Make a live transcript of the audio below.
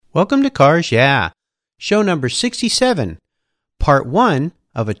Welcome to Cars Yeah, show number 67, part 1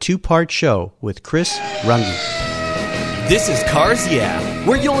 of a two-part show with Chris Runge. This is Cars Yeah,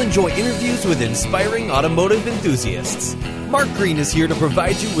 where you'll enjoy interviews with inspiring automotive enthusiasts. Mark Green is here to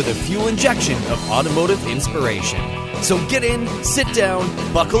provide you with a fuel injection of automotive inspiration. So get in, sit down,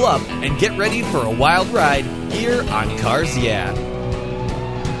 buckle up, and get ready for a wild ride here on Cars Yeah.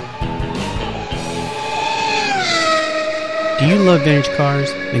 Do you love vintage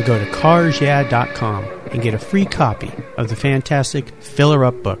cars? Then go to carsyeah.com and get a free copy of the fantastic Filler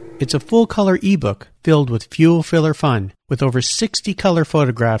Up book. It's a full-color ebook filled with fuel filler fun, with over 60 color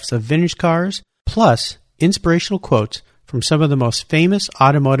photographs of vintage cars, plus inspirational quotes from some of the most famous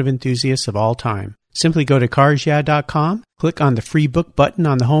automotive enthusiasts of all time. Simply go to carsyeah.com, click on the free book button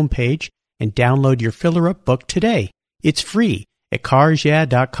on the homepage, and download your Filler Up book today. It's free at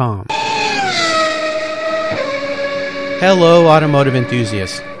carsyeah.com. Hello, automotive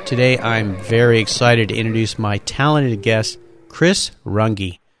enthusiasts. Today I'm very excited to introduce my talented guest, Chris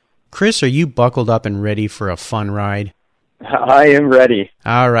Runge. Chris, are you buckled up and ready for a fun ride? I am ready.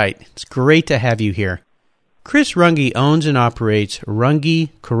 All right. It's great to have you here. Chris Runge owns and operates Runge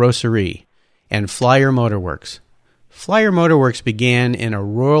Carrosserie and Flyer Motorworks. Flyer Motorworks began in a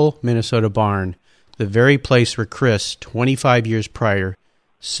rural Minnesota barn, the very place where Chris, 25 years prior,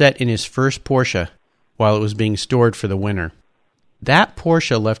 sat in his first Porsche while it was being stored for the winter. That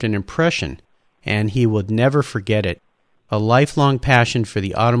Porsche left an impression, and he would never forget it. A lifelong passion for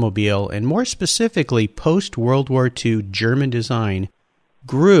the automobile, and more specifically post-World War II German design,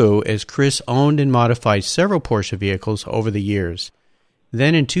 grew as Chris owned and modified several Porsche vehicles over the years.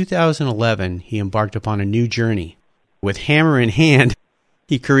 Then in 2011, he embarked upon a new journey. With hammer in hand,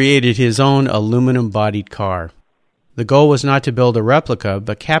 he created his own aluminum-bodied car. The goal was not to build a replica,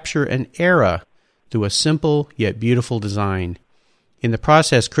 but capture an era through a simple yet beautiful design. In the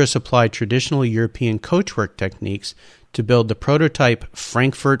process, Chris applied traditional European coachwork techniques to build the prototype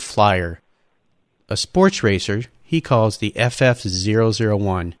Frankfurt Flyer, a sports racer he calls the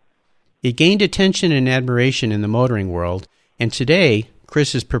FF001. It gained attention and admiration in the motoring world, and today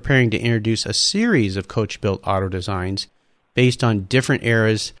Chris is preparing to introduce a series of coach-built auto designs based on different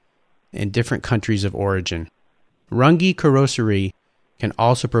eras and different countries of origin. Runge Carrosserie can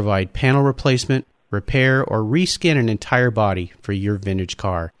also provide panel replacement, repair, or reskin an entire body for your vintage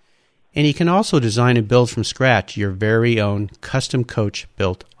car. And he can also design and build from scratch your very own custom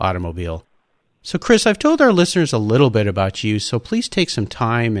coach-built automobile. So Chris, I've told our listeners a little bit about you, so please take some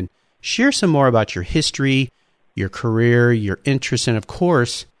time and share some more about your history, your career, your interests, and of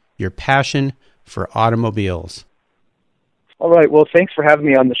course, your passion for automobiles. All right. Well, thanks for having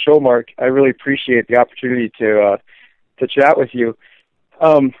me on the show, Mark. I really appreciate the opportunity to chat with you.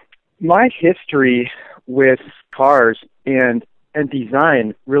 My history with cars and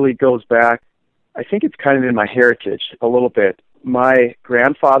design really goes back. I think it's kind of in my heritage a little bit. My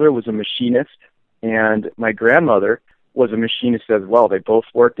grandfather was a machinist, and my grandmother was a machinist as well. They both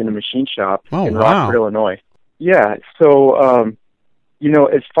worked in a machine shop in Rockford, Illinois. Yeah, so,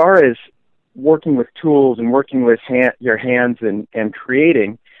 as far as working with tools and working with your hands and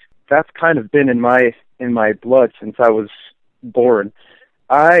creating, that's kind of been in my blood since I was born.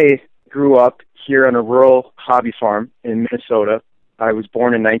 I grew up here on a rural hobby farm in Minnesota. I was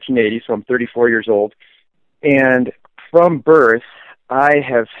born in 1980, so I'm 34 years old. And from birth, I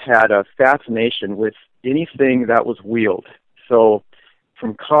have had a fascination with anything that was wheeled. So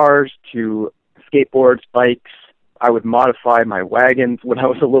from cars to skateboards, bikes, I would modify my wagons. When I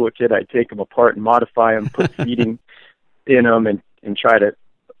was a little kid, I'd take them apart and modify them, put seating in them, and try to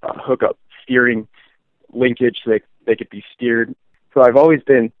hook up steering linkage so they could be steered. So I've always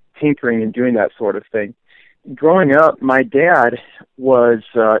been tinkering and doing that sort of thing. Growing up, my dad was,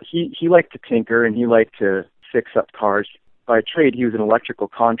 he liked to tinker and he liked to fix up cars. By trade, he was an electrical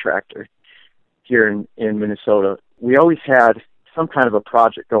contractor here in Minnesota. We always had some kind of a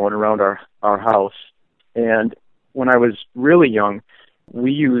project going around our house. And when I was really young,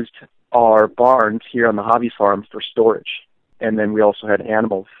 we used our barns here on the hobby farm for storage. And then we also had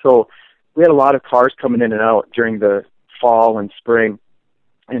animals. So we had a lot of cars coming in and out during the fall and spring,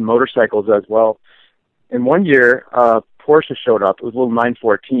 and motorcycles as well. And one year, Porsche showed up. It was a little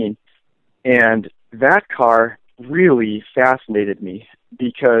 914, and that car really fascinated me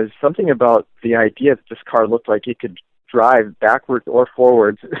because something about the idea that this car looked like it could drive backwards or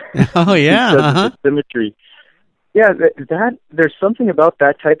forwards. Oh, yeah. Because of the symmetry. Yeah, there's something about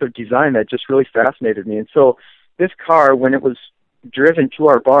that type of design that just really fascinated me. And so this car, when it was driven to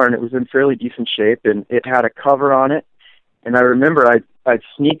our barn, it was in fairly decent shape, and it had a cover on it. And I remember I'd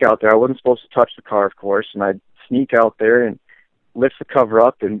sneak out there. I wasn't supposed to touch the car, of course, and I'd sneak out there and lift the cover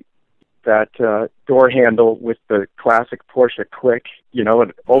up, and that door handle with the classic Porsche click, and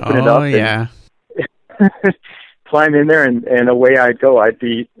open it up. Yeah. And climb in there, and away I'd go. I'd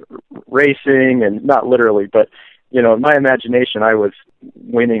be racing, and not literally, but in my imagination, I was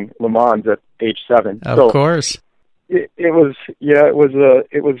winning Le Mans at age 7. Of course. It was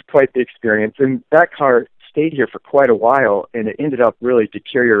quite the experience, and that car stayed here for quite a while, and it ended up really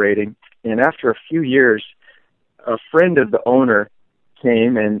deteriorating. And after a few years, a friend of the owner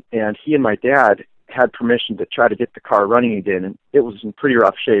came, and he and my dad had permission to try to get the car running again, and it was in pretty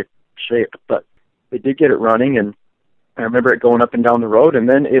rough shape, but they did get it running, and I remember it going up and down the road, and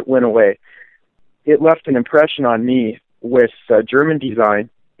then it went away. It left an impression on me with German design,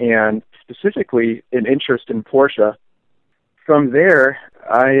 and specifically an interest in Porsche. From there,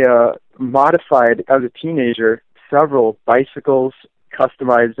 I modified, as a teenager, several bicycles,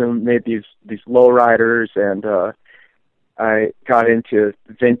 customized them, made these lowriders, and I got into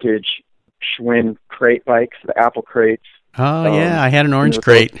vintage Schwinn crate bikes, the Apple crates. Oh, yeah, I had an orange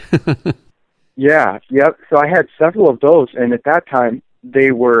crate. Yeah, yep. So I had several of those, and at that time,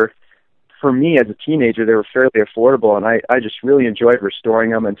 they were, for me as a teenager, they were fairly affordable, and I just really enjoyed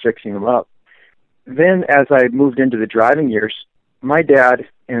restoring them and fixing them up. Then, as I moved into the driving years, my dad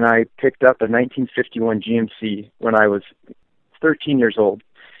and I picked up a 1951 GMC when I was 13 years old.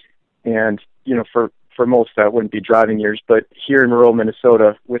 And, for most, that wouldn't be driving years, but here in rural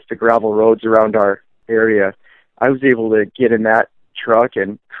Minnesota, with the gravel roads around our area, I was able to get in that truck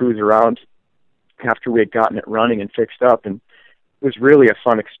and cruise around after we had gotten it running and fixed up. And it was really a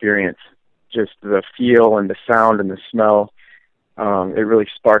fun experience. Just the feel and the sound and the smell. It really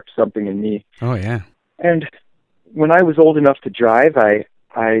sparked something in me. Oh, yeah. And when I was old enough to drive, I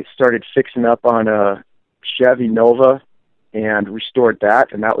started fixing up on a Chevy Nova and restored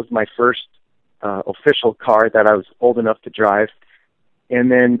that, and that was my first official car that I was old enough to drive.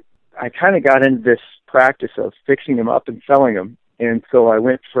 And then I kind of got into this practice of fixing them up and selling them. And so I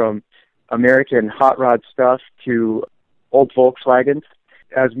went from American hot rod stuff to old Volkswagens.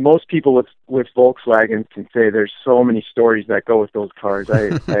 As most people with Volkswagens can say, there's so many stories that go with those cars.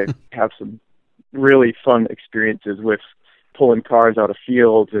 I have some really fun experiences with pulling cars out of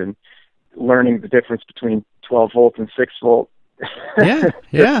fields and learning the difference between 12 volt and 6 volt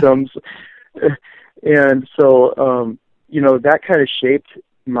systems. And so, that kind of shaped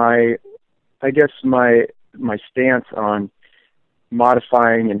my stance on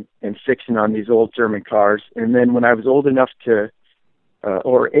modifying and fixing on these old German cars. And then when I was old enough to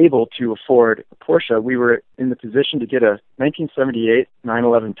or able to afford a Porsche, we were in the position to get a 1978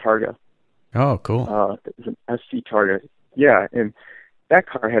 911 Targa. Oh, cool. It was an SC Targa. Yeah, and that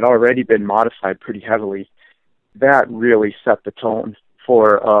car had already been modified pretty heavily. That really set the tone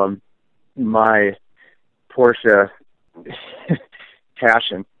for my Porsche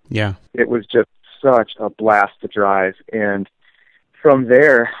passion. Yeah. It was just such a blast to drive. And from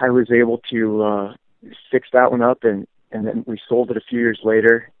there, I was able to fix that one up, and then we sold it a few years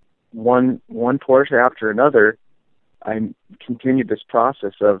later. One Porsche after another, I continued this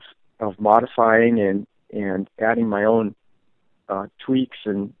process of modifying and adding my own tweaks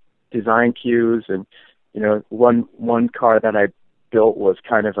and design cues. And one car that I built was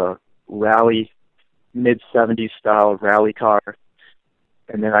kind of a rally, mid-70s style rally car.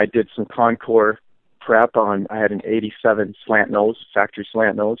 And then I did some Concours prep on. I had an '87 slant nose, factory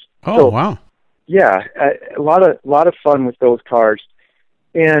slant nose. Oh, so, wow. Yeah, a lot of fun with those cars.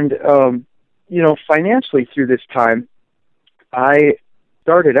 And financially through this time, I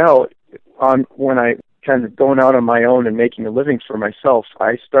started out when I kind of going out on my own and making a living for myself.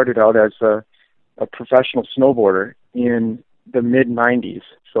 I started out as a professional snowboarder in the mid-90s,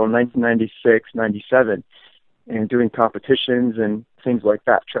 so 1996, 97, and doing competitions and things like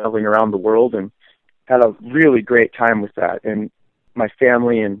that, traveling around the world, and had a really great time with that. And my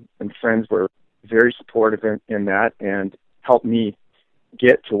family and friends were very supportive in that and helped me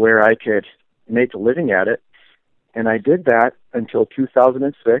get to where I could make a living at it. And I did that until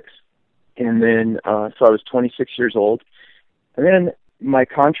 2006. And then, so I was 26 years old. And then my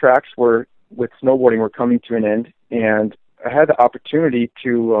contracts with snowboarding were coming to an end. And I had the opportunity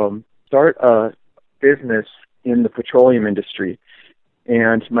to start a business in the petroleum industry.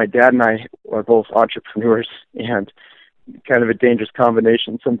 And my dad and I are both entrepreneurs, and kind of a dangerous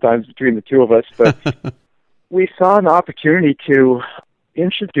combination sometimes between the two of us. But we saw an opportunity to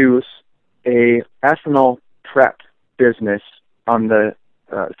introduce a ethanol prep business on the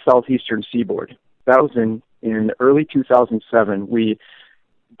southeastern seaboard. That was in early 2007. We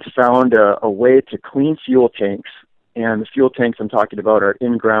found a way to clean fuel tanks, and the fuel tanks I'm talking about are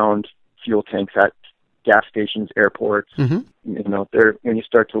in-ground fuel tanks at gas stations, airports. When you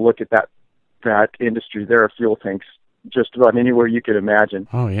start to look at that industry, there are fuel tanks just about anywhere you could imagine.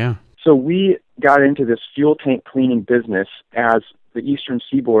 Oh, yeah. So we got into this fuel tank cleaning business as the Eastern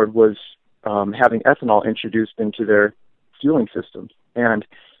Seaboard was having ethanol introduced into their fueling systems. And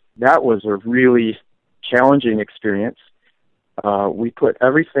that was a really challenging experience. We put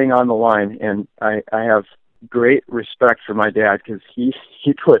everything on the line, and I have great respect for my dad because he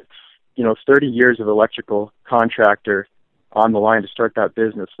put 30 years of electrical contractor on the line to start that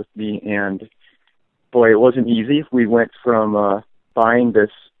business with me. And boy, it wasn't easy. We went from buying this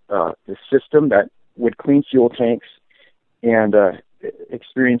system that would clean fuel tanks and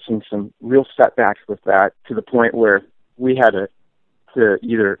experiencing some real setbacks with that, to the point where we had to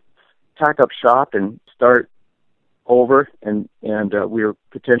either pack up shop and start over, and we were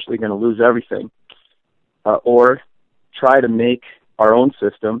potentially going to lose everything, or try to make our own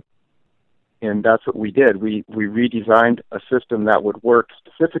system. And that's what we did. We redesigned a system that would work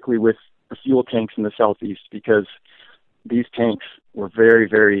specifically with the fuel tanks in the Southeast, because these tanks were very,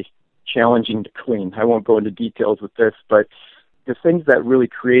 very challenging to clean. I won't go into details with this, but the things that really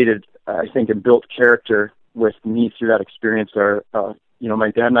created, I think, and built character with me through that experience are,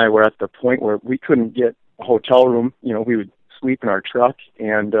 my dad and I were at the point where we couldn't get a hotel room. We would sleep in our truck,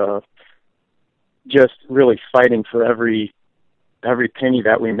 and just really fighting for every penny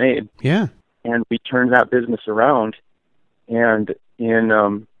that we made. Yeah. And we turned that business around, and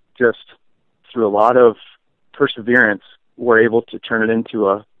in just through a lot of perseverance, we're able to turn it into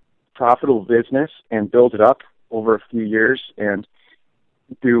a profitable business and build it up over a few years and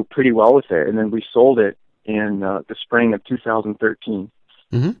do pretty well with it. And then we sold it in the spring of 2013.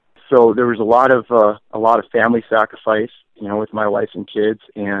 Mm-hmm. So there was a lot of family sacrifice, with my wife and kids,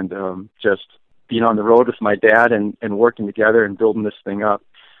 and just being on the road with my dad and working together and building this thing up.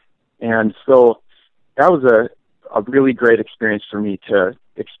 And so that was a really great experience for me to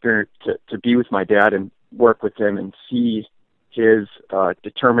be with my dad and work with him and see his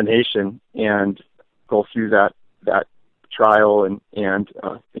determination and go through that trial and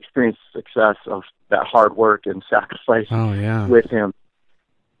experience the success of that hard work and sacrifice with him.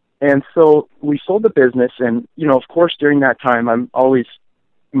 And so we sold the business, and of course during that time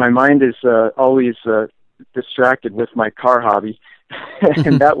my mind is always distracted with my car hobby.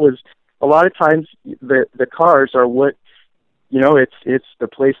 And that was a lot of times the cars are what, it's the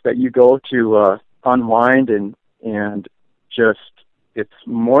place that you go to unwind and just, it's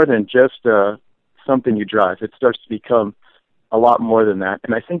more than just something you drive. It starts to become a lot more than that.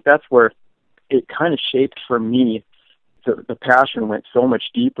 And I think that's where it kind of shaped for me. The passion went so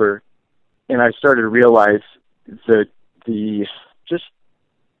much deeper, and I started to realize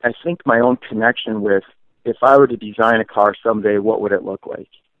I think my own connection with, if I were to design a car someday, what would it look like?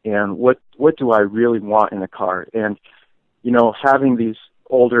 And what do I really want in a car? And, having these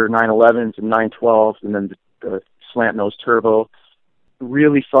older 911s and 912s and then the slant nose turbo,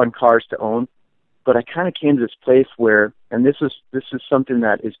 really fun cars to own. But I kind of came to this place where, and this is something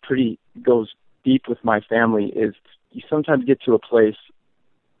that goes deep with my family, is you sometimes get to a place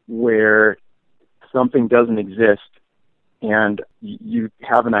where something doesn't exist and you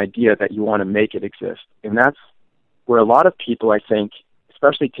have an idea that you want to make it exist. And that's where a lot of people, I think,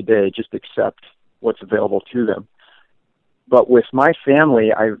 especially today, just accept what's available to them. But with my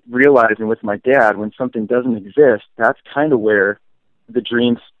family, I realized, and with my dad, when something doesn't exist, that's kind of where the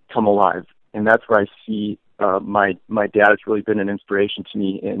dreams come alive. And that's where I see my dad has really been an inspiration to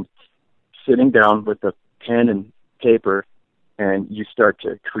me in sitting down with a pen and paper, and you start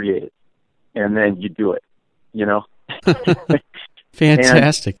to create, and then you do it,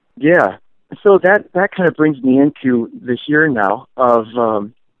 Fantastic. And, yeah. So that kind of brings me into the here and now of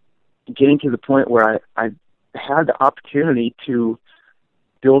getting to the point where I had the opportunity to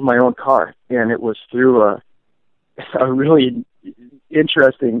build my own car, and it was through a really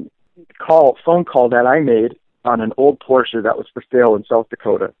interesting phone call that I made on an old Porsche that was for sale in South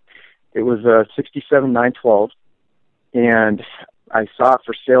Dakota. It was a 67 912, and I saw it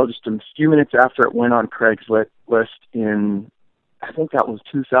for sale just a few minutes after it went on Craigslist in, I think that was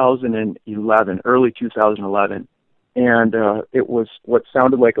 2011, early 2011. And it was what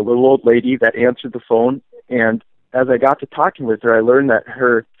sounded like a little old lady that answered the phone. And as I got to talking with her, I learned that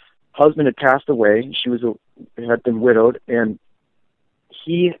her husband had passed away. She had been widowed, and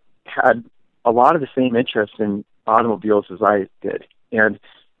he had a lot of the same interests in automobiles as I did. And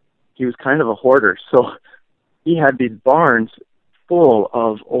he was kind of a hoarder. So he had these barns full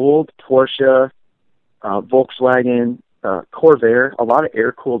of old Porsche, Volkswagen, Corvair, a lot of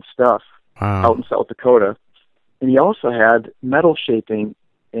air-cooled stuff out in South Dakota. And he also had metal shaping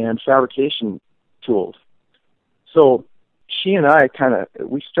and fabrication tools. So she and I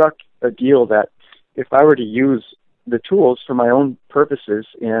we struck a deal that if I were to use the tools for my own purposes,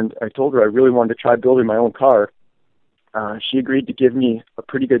 and I told her I really wanted to try building my own car, she agreed to give me a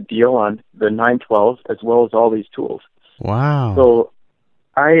pretty good deal on the 912 as well as all these tools. Wow. So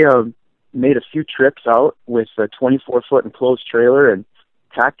I made a few trips out with a 24-foot enclosed trailer and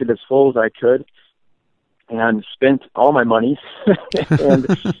packed it as full as I could and spent all my money and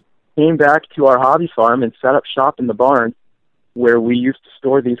came back to our hobby farm and set up shop in the barn where we used to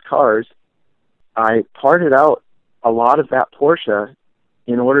store these cars. I parted out a lot of that Porsche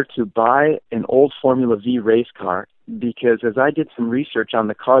in order to buy an old Formula V race car, because as I did some research on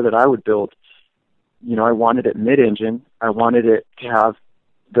the car that I would build, I wanted it mid-engine. I wanted it to have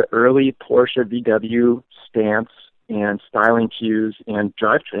the early Porsche VW stance and styling cues and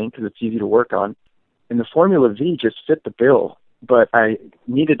drivetrain because it's easy to work on. And the Formula V just fit the bill, but I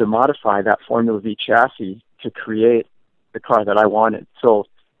needed to modify that Formula V chassis to create the car that I wanted. So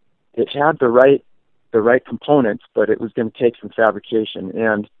it had the right components, but it was going to take some fabrication.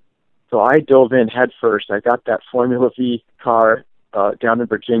 And so I dove in head first. I got that Formula V car down in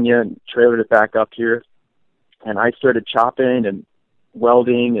Virginia and trailered it back up here. And I started chopping and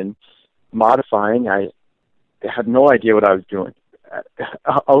welding and modifying. I had no idea what I was doing.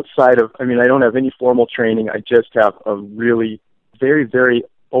 Outside of, I don't have any formal training. I just have a really very, very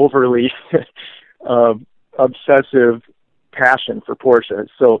overly obsessive passion for Porsche.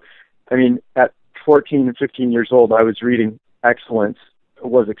 So, at 14 and 15 years old, I was reading Excellence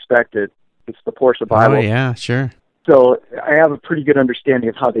Was Expected. It's the Porsche Bible. Oh, yeah, sure. So I have a pretty good understanding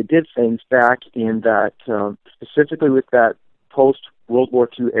of how they did things back in that, specifically with that post-World War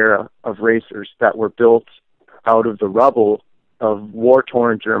II era of racers that were built out of the rubble of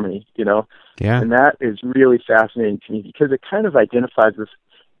war-torn Germany, Yeah. And that is really fascinating to me because it kind of identifies with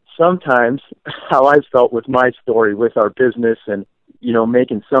sometimes how I felt with my story, with our business and,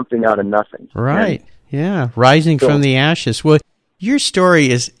 making something out of nothing. Right. Yeah. Rising from the ashes. Well, your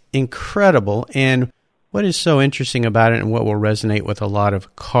story is incredible. And what is so interesting about it and what will resonate with a lot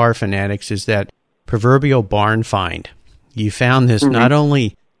of car fanatics is that proverbial barn find. You found this not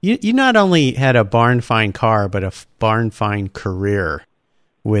only, you not only had a barn find car, but a barn find career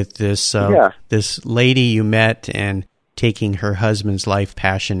with this, this lady you met and taking her husband's life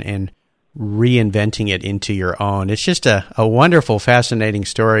passion and reinventing it into your own. It's just a wonderful, fascinating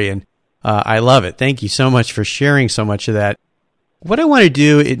story, and I love it. Thank you so much for sharing so much of that. What I want to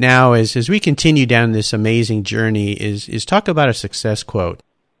do now is, as we continue down this amazing journey, is talk about a success quote.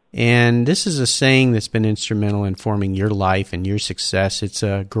 And this is a saying that's been instrumental in forming your life and your success. It's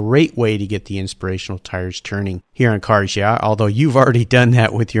a great way to get the inspirational tires turning here on Cars Yeah, although you've already done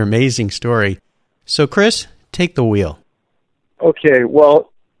that with your amazing story. So, Chris, take the wheel. Okay,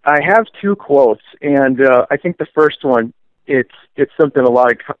 well, I have two quotes, and I think the first one, it's something a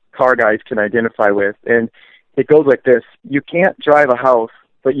lot of car guys can identify with, and it goes like this: you can't drive a house,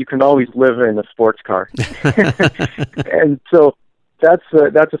 but you can always live in a sports car. And so that's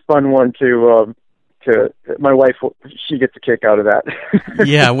a fun one to my wife, she gets a kick out of that.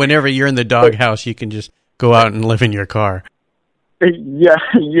 Yeah, whenever you're in the doghouse, you can just go out and live in your car. Yeah,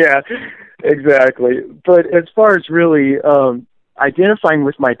 exactly. But as far as really identifying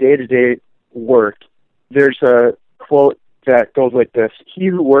with my day-to-day work, there's a quote that goes like this: he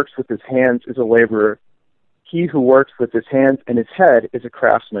who works with his hands is a laborer. He who works with his hands and his head is a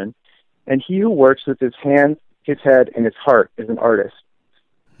craftsman. And he who works with his hands, his head, and his heart is an artist.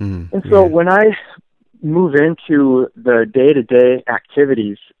 And so when I move into the day-to-day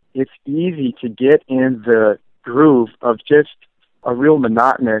activities, it's easy to get in the groove of just a real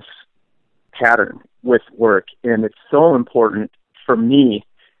monotonous pattern with work. And it's so important for me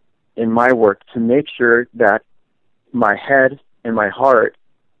in my work to make sure that my head and my heart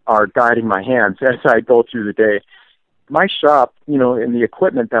are guiding my hands as I go through the day. My shop, and the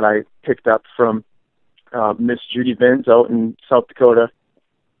equipment that I picked up from Miss Judy Vins out in South Dakota,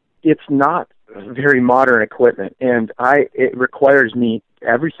 it's not very modern equipment, and it requires me,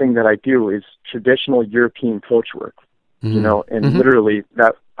 everything that I do is traditional European coachwork, and literally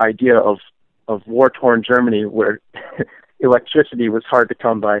that idea of war-torn Germany where electricity was hard to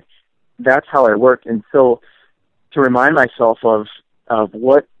come by. That's how I work. And so to remind myself of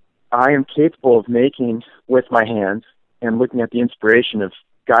what I am capable of making with my hands and looking at the inspiration of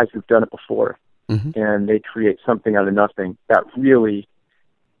guys who've done it before, and they create something out of nothing, that really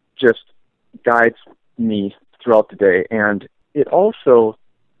just guides me throughout the day. And it also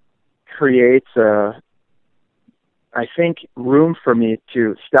creates I think, room for me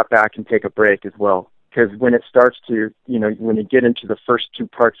to step back and take a break as well. Because when it starts to, when you get into the first two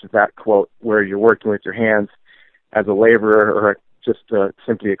parts of that quote, where you're working with your hands as a laborer or just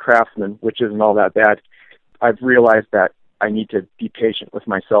simply a craftsman, which isn't all that bad, I've realized that I need to be patient with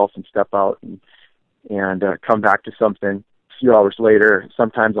myself and step out and come back to something a few hours later.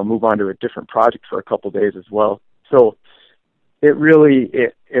 Sometimes I'll move on to a different project for a couple of days as well. So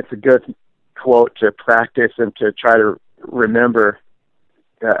it's a good quote to practice and to try to remember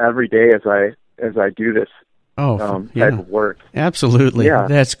every day as I do this type of work. Absolutely. Yeah.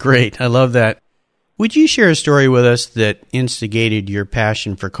 That's great. I love that. Would you share a story with us that instigated your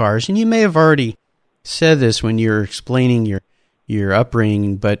passion for cars? And you may have already said this when you were explaining your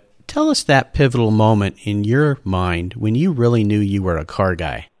upbringing, but tell us that pivotal moment in your mind when you really knew you were a car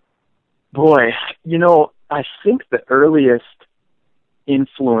guy. Boy, I think the earliest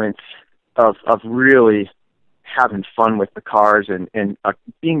influence of really having fun with the cars and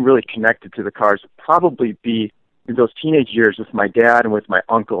being really connected to the cars would probably be in those teenage years with my dad and with my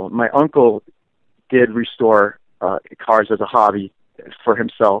uncle. My uncle did restore cars as a hobby for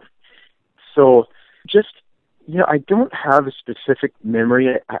himself. So just, I don't have a specific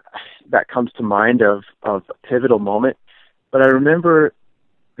memory that comes to mind of a pivotal moment, but I remember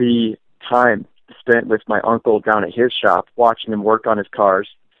the time spent with my uncle down at his shop, watching him work on his cars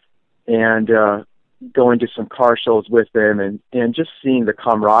and going to some car shows with him and just seeing the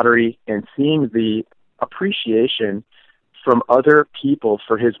camaraderie and seeing the appreciation from other people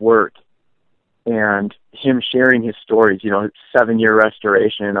for his work and him sharing his stories, 7-year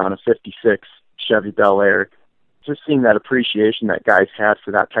restoration on a 56 Chevy Bel Air, just seeing that appreciation that guys had for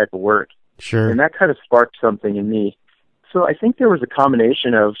that type of work. Sure. And that kind of sparked something in me. So I think there was a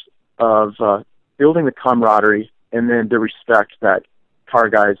combination of building the camaraderie and then the respect that car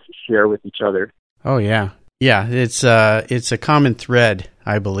guys share with each other. Oh, yeah. Yeah, it's a common thread,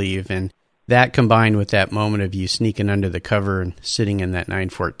 I believe, and that combined with that moment of you sneaking under the cover and sitting in that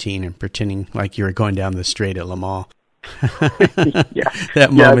 914 and pretending like you were going down the straight at Le Mans. Yeah.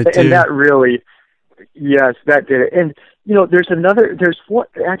 That moment, too. And that really, yes, that did it. And, there's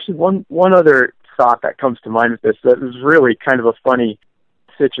one other thought that comes to mind with this that was really kind of a funny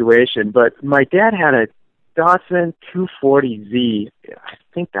situation, but my dad had a Datsun 240Z. I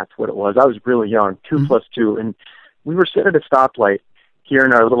think that's what it was. I was really young, 2+2, and we were sitting at a stoplight here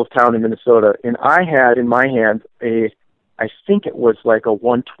in our little town in Minnesota, and I had in my hand I think it was like a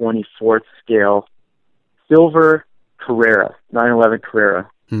 1/24th scale silver Carrera, 911 Carrera,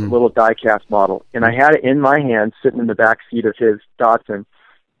 a little die-cast model, and I had it in my hand sitting in the back seat of his Datsun.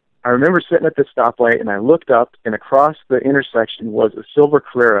 I remember sitting at the stoplight, and I looked up, and across the intersection was a silver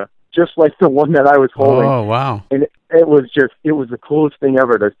Carrera, just like the one that I was holding. Oh, wow. And it was the coolest thing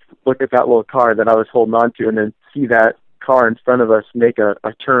ever to look at that little car that I was holding on to and then see that car in front of us make a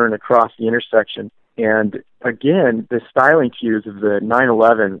turn across the intersection. And again, the styling cues of the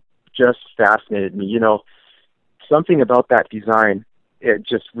 911 just fascinated me. Something about that design, it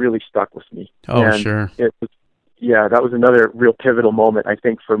just really stuck with me. Oh, and sure. That was another real pivotal moment, I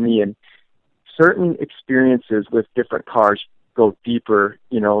think, for me. And certain experiences with different cars go deeper,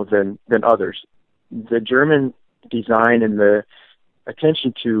 than others. The German design and the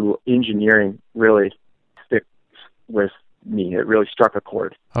attention to engineering really sticks with me. It really struck a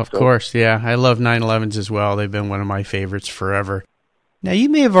chord. Of course, yeah. I love 911s as well. They've been one of my favorites forever. Now, you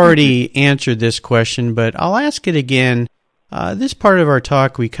may have already answered this question, but I'll ask it again. This part of our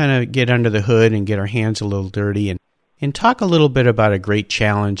talk, we kind of get under the hood and get our hands a little dirty and talk a little bit about a great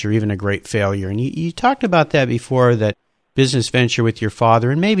challenge or even a great failure. And you talked about that before, that business venture with your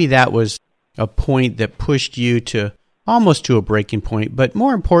father, and maybe that was a point that pushed you to almost to a breaking point, but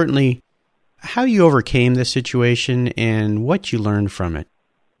more importantly, how you overcame the situation and what you learned from it.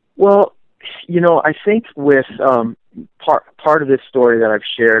 Well, I think with part of this story that I've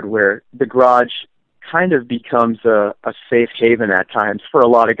shared, where the garage kind of becomes a safe haven at times for a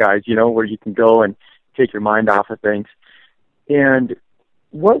lot of guys, where you can go and take your mind off of things. And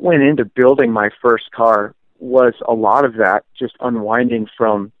what went into building my first car was a lot of that, just unwinding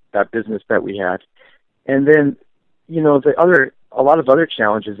from that business that we had. And then, a lot of other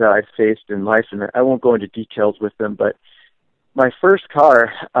challenges that I've faced in life, and I won't go into details with them, but my first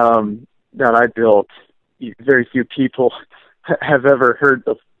car that I built, very few people have ever heard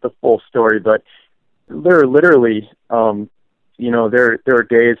the full story, but there are literally, there are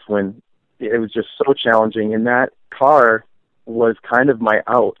days when it was just so challenging, and that car was kind of my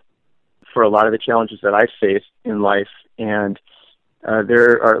out for a lot of the challenges that I faced in life. And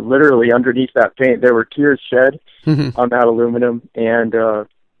there are literally underneath that paint, there were tears shed on that aluminum. And,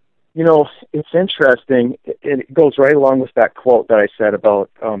 it's interesting. It goes right along with that quote that I said about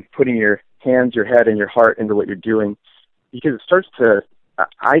putting your hands, your head, and your heart into what you're doing, because it starts to,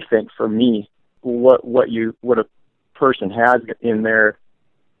 I think, for me, what a person has in their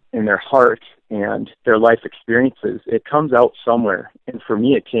heart and their life experiences, it comes out somewhere. And for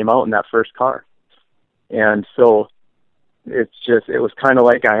me, it came out in that first car. And so it was kind of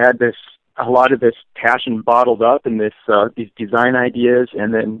like I had a lot of this passion bottled up in these design ideas,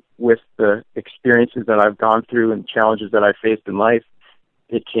 and then with the experiences that I've gone through and challenges that I faced in life,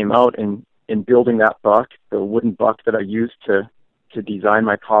 it came out in building that buck, the wooden buck that I used to design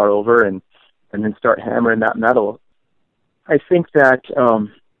my car over, and then start hammering that metal. I think that,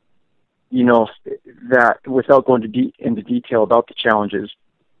 that without going into detail about the challenges,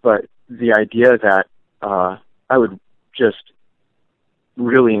 but the idea that I would just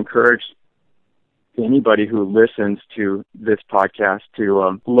really encourage anybody who listens to this podcast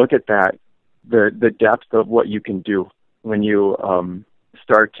to look at that, the depth of what you can do when you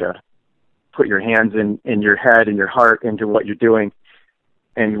start to put your hands in your head and your heart into what you're doing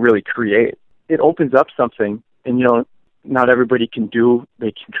and really create. It opens up something, and not everybody can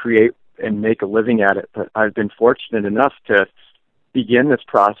create and make a living at it, but I've been fortunate enough to begin this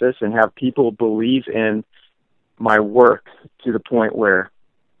process and have people believe in my work to the point where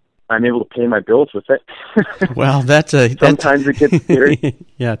I'm able to pay my bills with it. Well, sometimes it gets scary.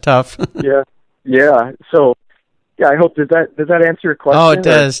 Yeah, tough. Yeah. So, I hope does that answer your question? Oh, it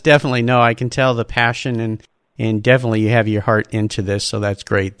does, definitely. No, I can tell the passion, and definitely you have your heart into this, so that's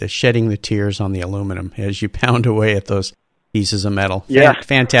great. The shedding the tears on the aluminum as you pound away at those pieces of metal. Yeah,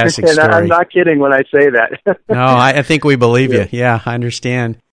 fantastic and story. I'm not kidding when I say that. No, I think we believe you. Yeah, I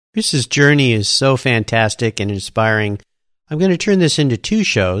understand. Chris's journey is so fantastic and inspiring. I'm going to turn this into 2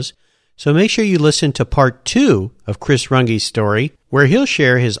 shows, so make sure you listen to part 2 of Chris Runge's story, where he'll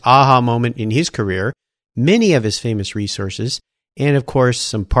share his aha moment in his career, many of his famous resources, and of course,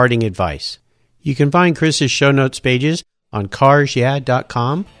 some parting advice. You can find Chris's show notes pages on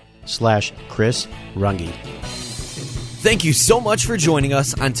carsyeah.com/Chris Runge. Thank you so much for joining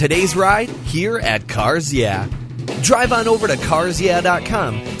us on today's ride here at Cars Yeah. Drive on over to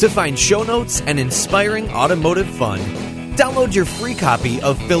carsyeah.com to find show notes and inspiring automotive fun. Download your free copy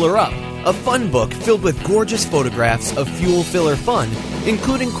of Filler Up, a fun book filled with gorgeous photographs of fuel filler fun,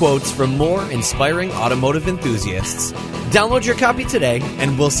 including quotes from more inspiring automotive enthusiasts. Download your copy today,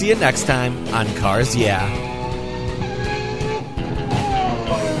 and we'll see you next time on Cars Yeah.